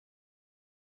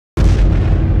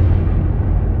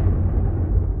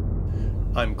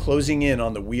I'm closing in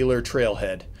on the Wheeler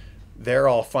trailhead. There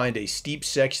I'll find a steep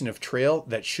section of trail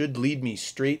that should lead me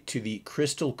straight to the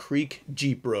Crystal Creek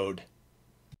Jeep Road.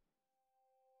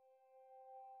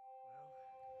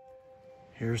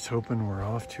 Here's hoping we're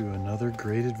off to another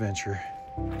great adventure.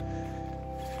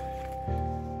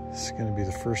 This is going to be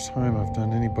the first time I've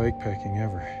done any bikepacking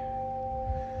ever.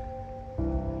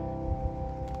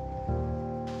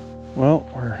 Well,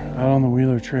 we're out on the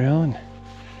Wheeler Trail, and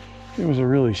it was a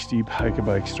really steep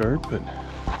hike-a-bike start, but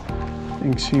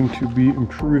things seem to be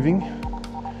improving.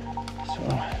 So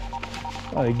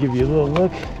thought I'd give you a little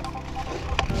look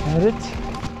at it.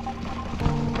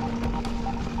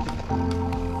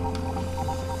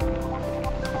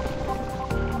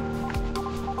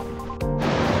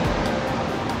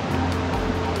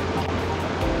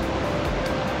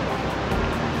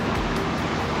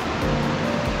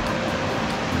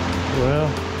 Well,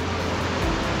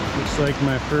 looks like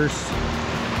my first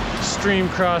stream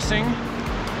crossing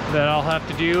that I'll have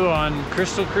to do on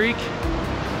Crystal Creek.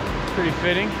 Pretty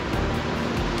fitting.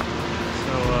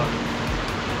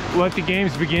 So let the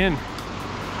games begin.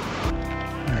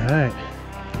 All right,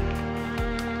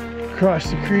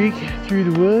 across the creek, through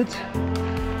the woods.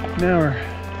 Now we're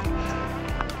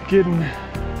getting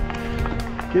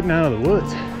out of the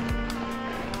woods.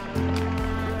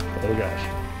 Oh gosh.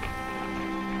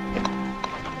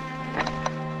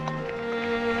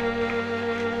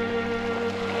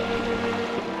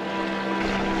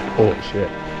 Holy shit.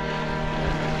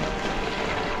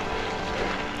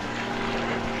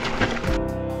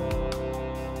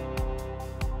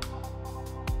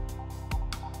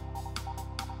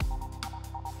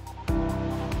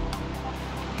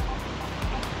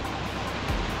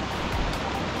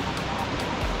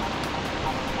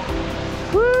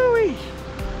 Woo-wee.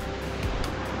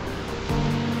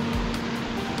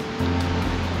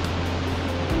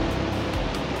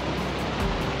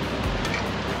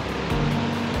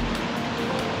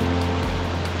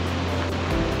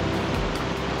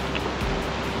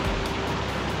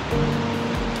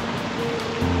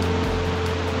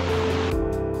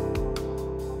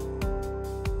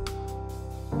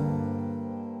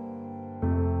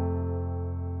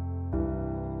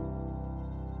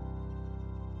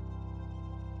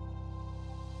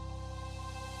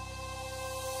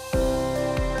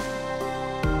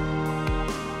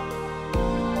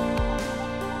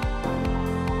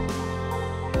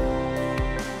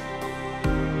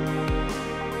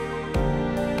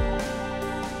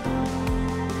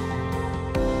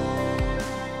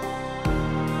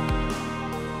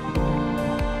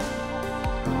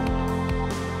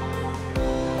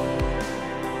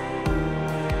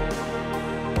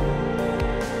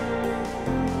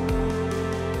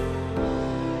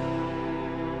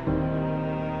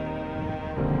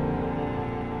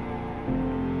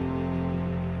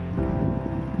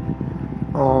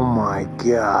 Oh my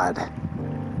God.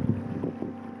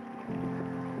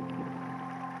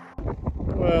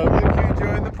 Well, look who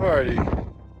joined the party.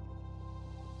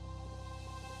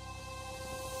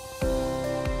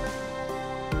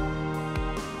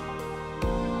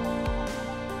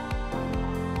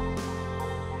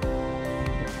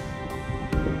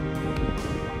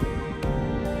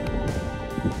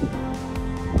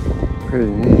 Pretty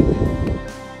neat.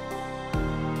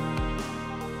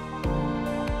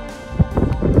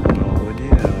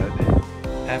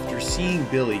 After seeing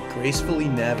Billy gracefully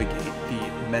navigate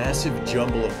the massive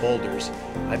jumble of boulders,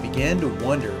 I began to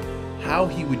wonder how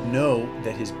he would know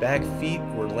that his back feet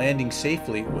were landing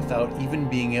safely without even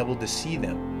being able to see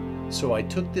them. So I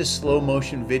took this slow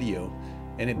motion video,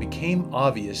 and it became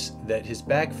obvious that his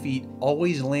back feet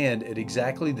always land at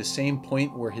exactly the same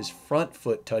point where his front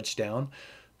foot touched down,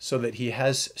 so that he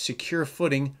has secure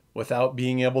footing without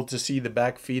being able to see the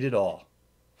back feet at all.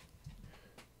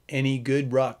 Any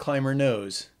good rock climber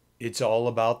knows it's all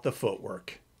about the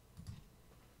footwork.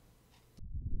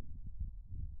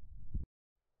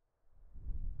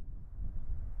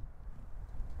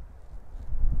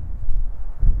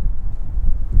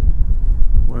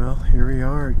 Well, here we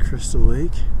are at Crystal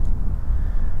Lake.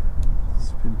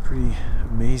 It's been pretty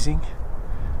amazing.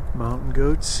 Mountain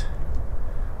goats,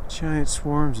 giant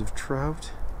swarms of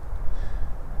trout.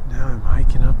 Now I'm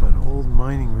hiking up an old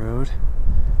mining road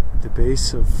at the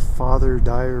base of Father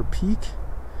Dyer Peak.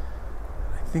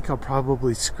 I think I'll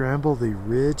probably scramble the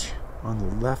ridge on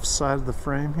the left side of the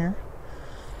frame here.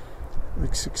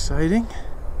 Looks exciting.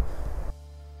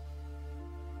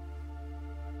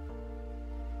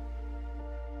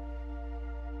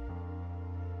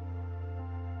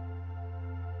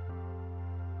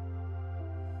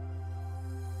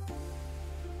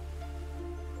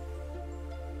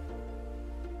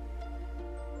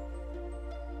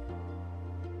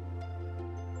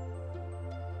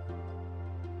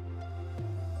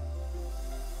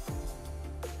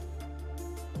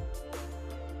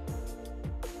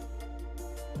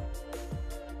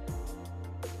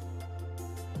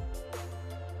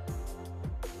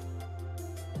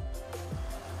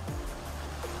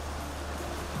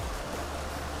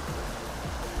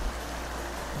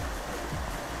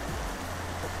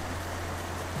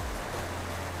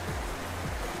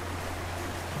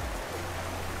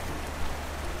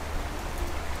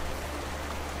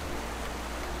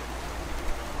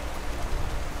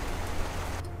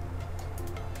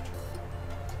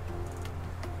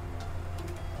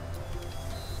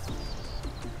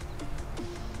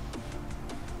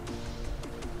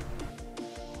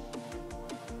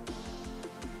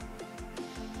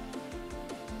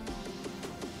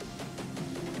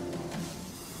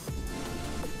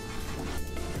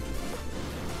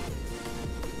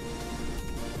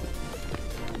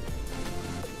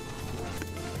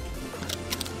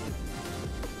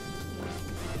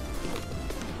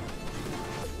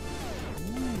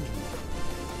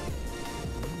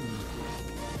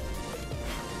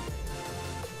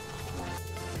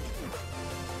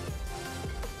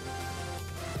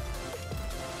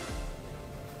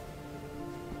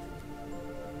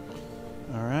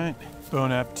 Bon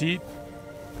appetit.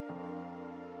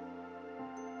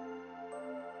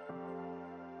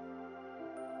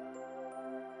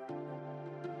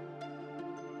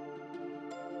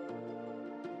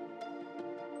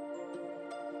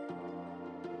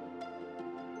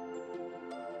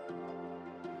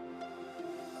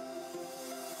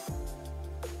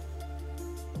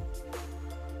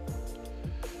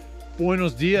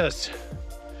 Buenos dias.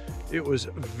 It was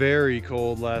very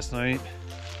cold last night.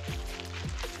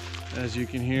 As you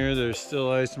can hear, there's still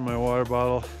ice in my water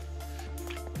bottle.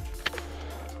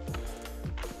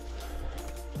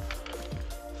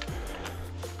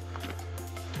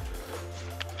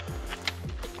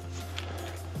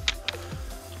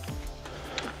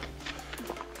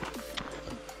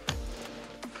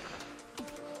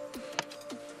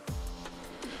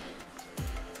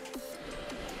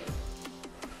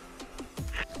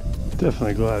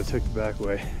 Definitely glad I took the back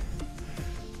way.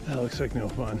 That looks like no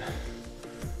fun.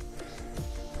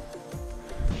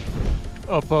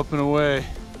 Up, up, and away.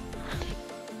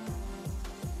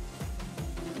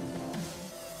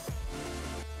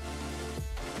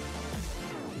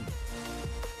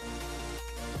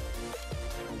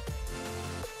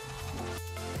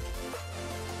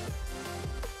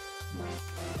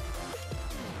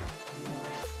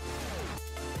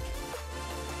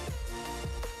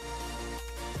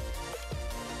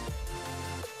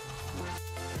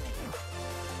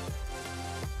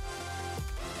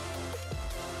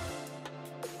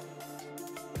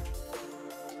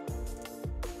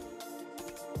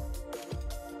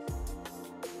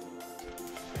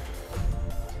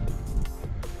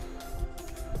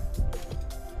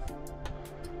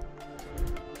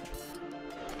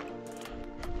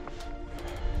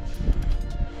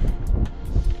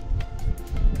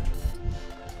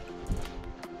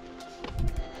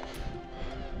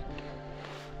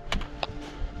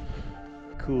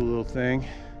 Cool little thing.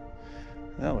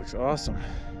 That looks awesome.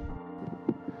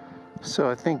 So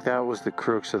I think that was the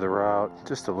crux of the route.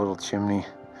 Just a little chimney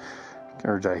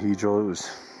or dihedral. It was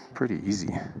pretty easy.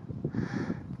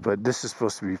 But this is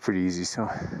supposed to be pretty easy, so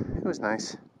it was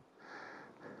nice.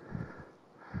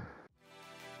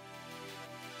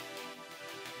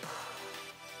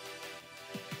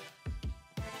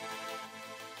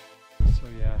 So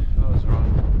yeah, I was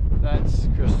wrong. That's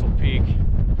Crystal Peak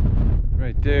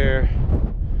right there.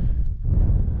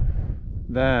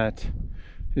 That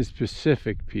is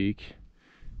Pacific Peak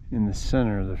in the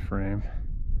center of the frame,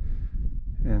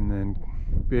 and then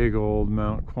big old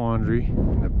Mount Quandary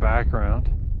in the background,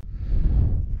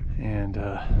 and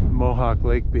Mohawk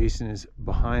Lake Basin is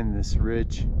behind this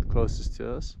ridge closest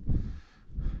to us.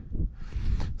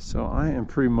 So I am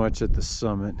pretty much at the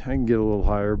summit. I can get a little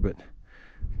higher, but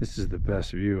this is the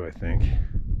best view, I think.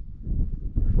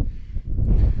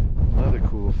 Another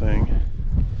cool thing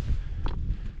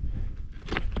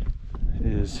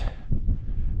is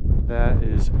that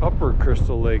is Upper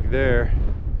Crystal Lake there,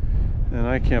 and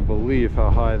I can't believe how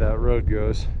high that road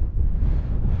goes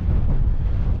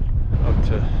up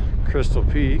to Crystal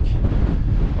Peak.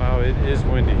 Wow, it is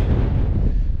windy.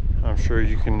 I'm sure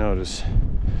you can notice.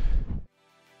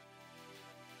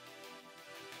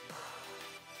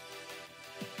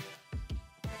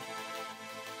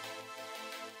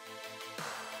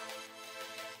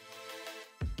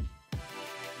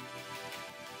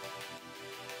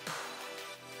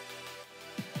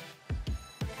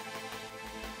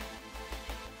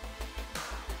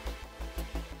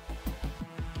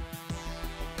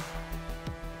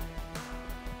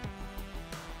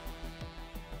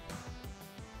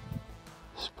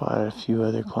 Spotted a few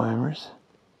other climbers.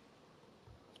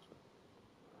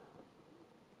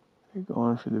 They're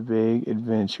going for the big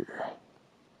adventure.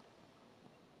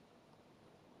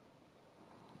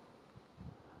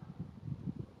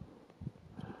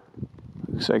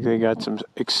 Looks like they got some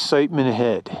excitement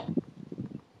ahead.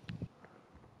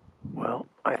 Well,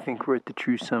 I think we're at the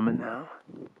true summit now.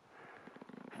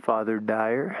 Father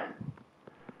Dyer.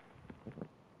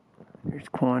 There's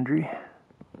Quandary.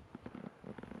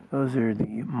 Those are the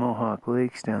Mohawk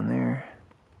Lakes down there.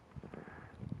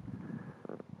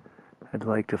 I'd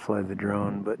like to fly the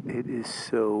drone, but it is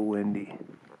so windy.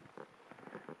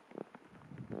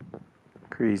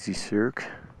 Crazy Cirque.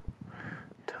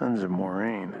 Tons of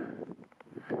moraine.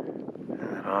 And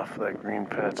then off that green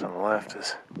patch on the left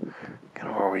is kind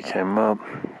of where we came up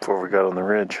before we got on the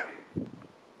ridge.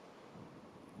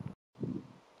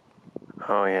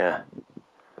 Oh yeah.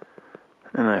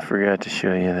 And I forgot to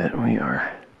show you that we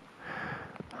are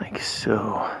like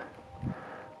so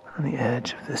on the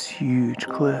edge of this huge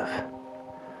cliff.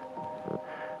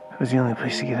 It was the only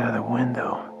place to get out of the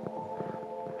window.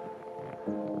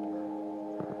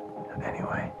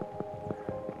 Anyway,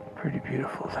 pretty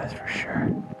beautiful, that's for sure.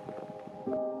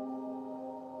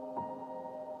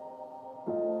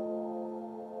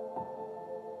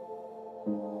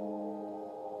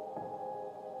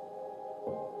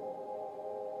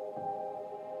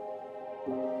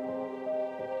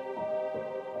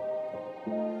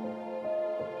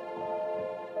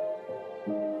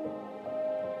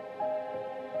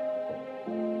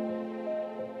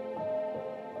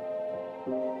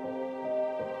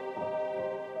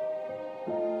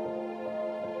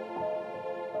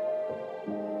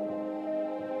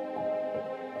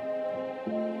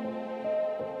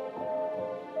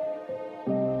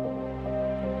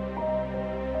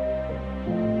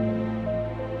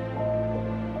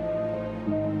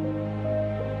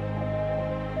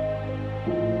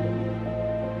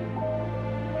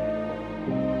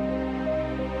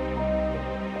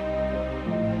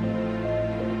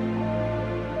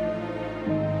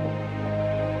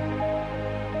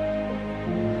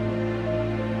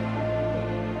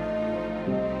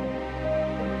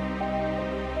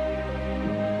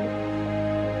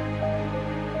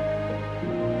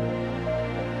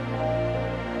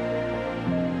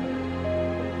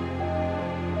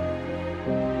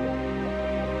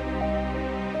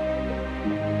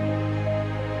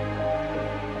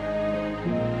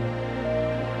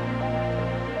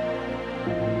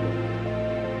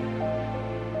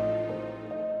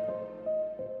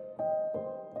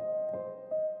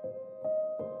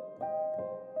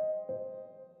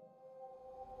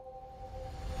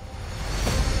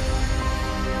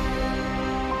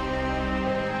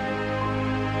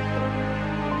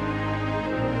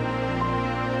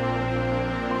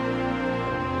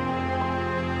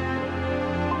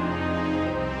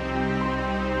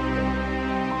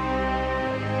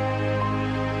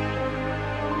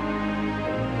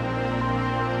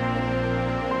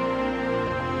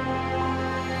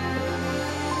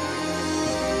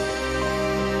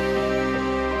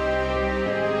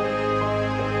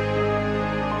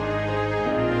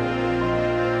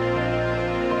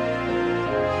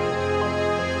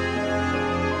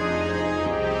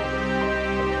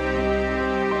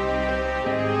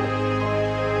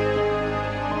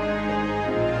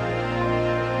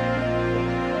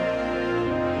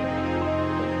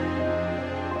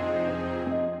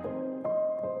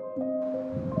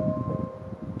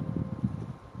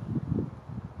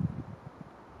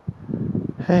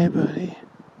 Hey buddy,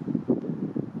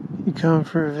 you coming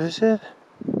for a visit?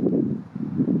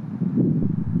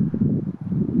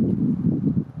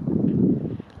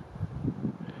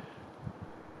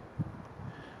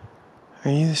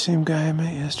 Are you the same guy I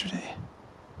met yesterday?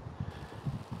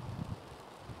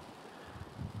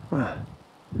 Well,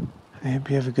 I hope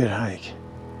you have a good hike.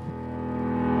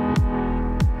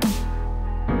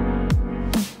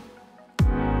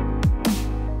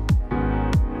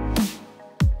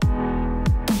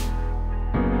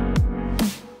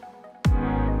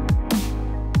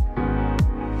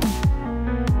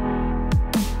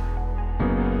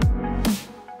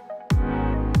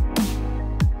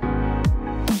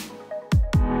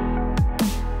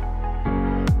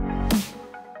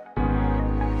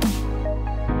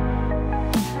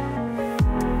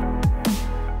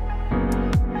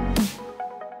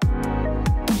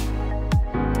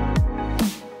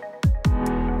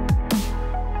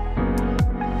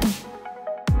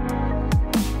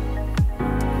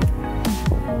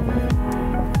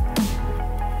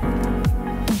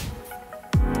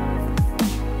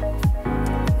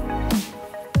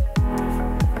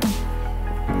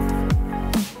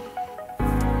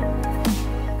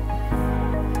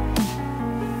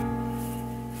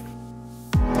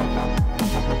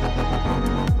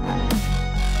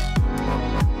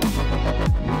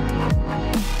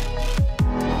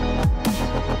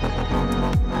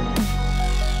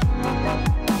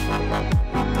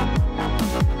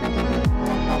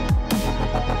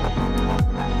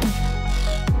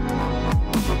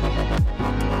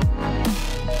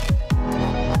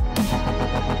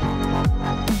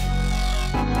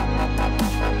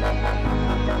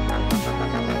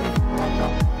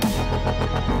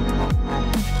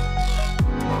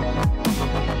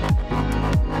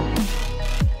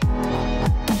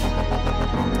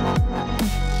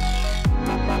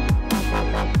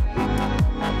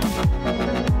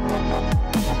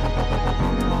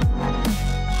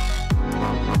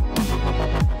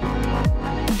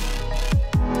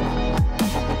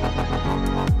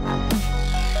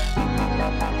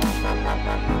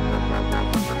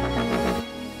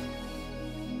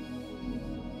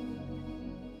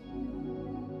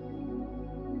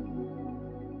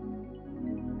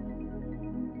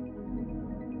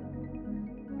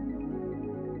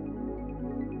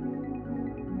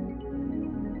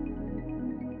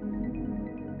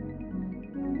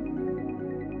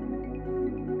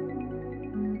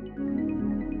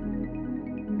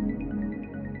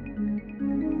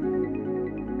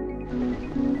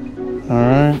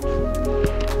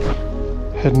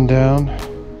 Heading down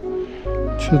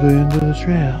to the end of the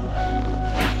trail.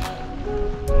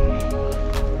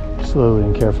 Slowly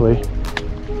and carefully.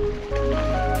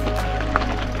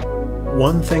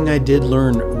 One thing I did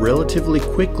learn relatively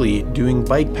quickly doing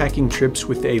bike packing trips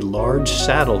with a large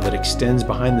saddle that extends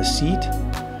behind the seat,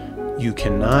 you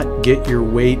cannot get your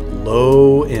weight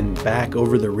low and back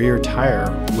over the rear tire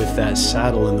with that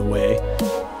saddle in the way,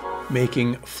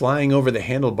 making flying over the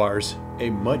handlebars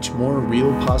a much more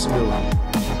real possibility.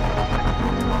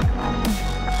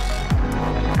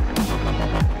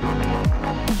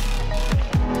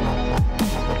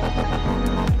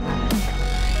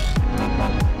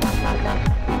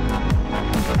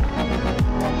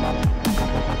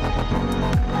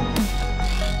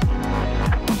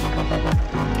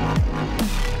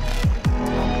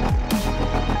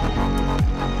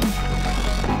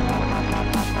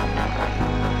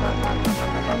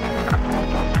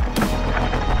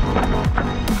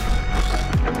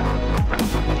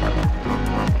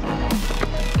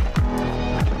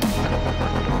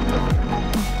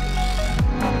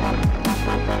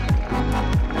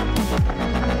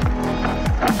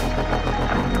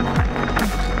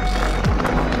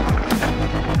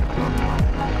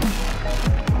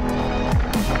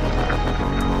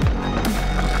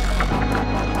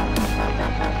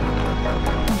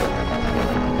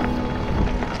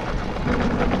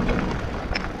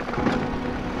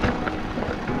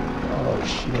 Oh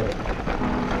shit.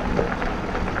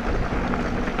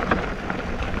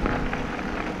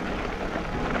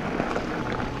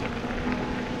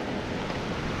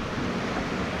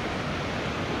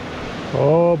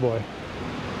 Oh boy.